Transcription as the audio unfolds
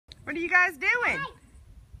What are you guys doing? Wait.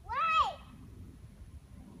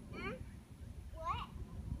 What?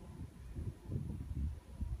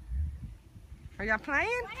 Are y'all playing?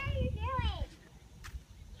 What are you doing?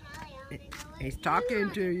 Callie, I wanna know what He's you talking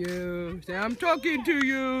are. to you. Say, I'm talking to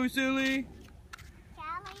you, silly.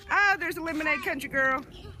 Callie. Oh, there's a Lemonade Country Girl.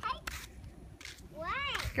 What?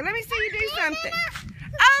 Okay, let me see you do something.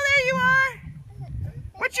 Oh, there you are.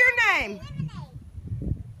 What's your name?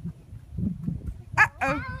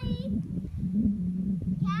 Uh-oh. Callie.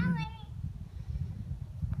 Callie,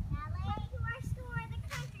 to our store, the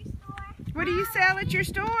country store. What do you sell at your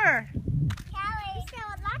store? Callie, we sell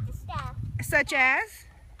lots of stuff. Such as?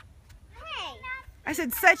 Hey. I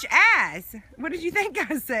said such as. What did you think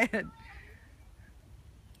I said?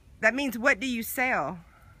 That means what do you sell?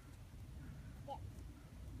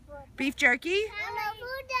 Beef jerky? Hello,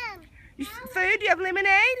 food. Food? You have lemonade?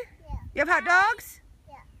 Yeah. You have hot dogs?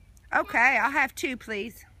 Yeah. Okay, I'll have 2,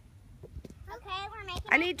 please. Okay, we're making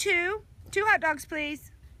I need 2. 2 hot dogs,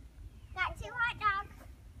 please. Got 2 hot dogs.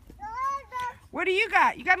 What do you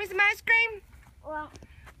got? You got me some ice cream? Well,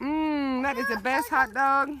 That is the best hot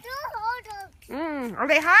dog. 2 hot dogs. Are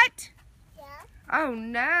they hot? Yeah. Oh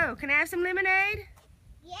no. Can I have some lemonade?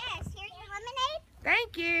 Yes, here's your lemonade.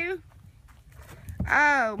 Thank you.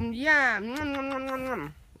 Oh, yum.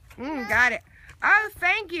 Got it. Oh,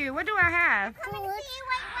 thank you. What do I have?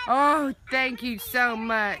 Oh, thank you so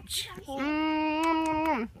much.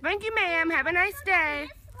 Thank you, ma'am. Have a nice day.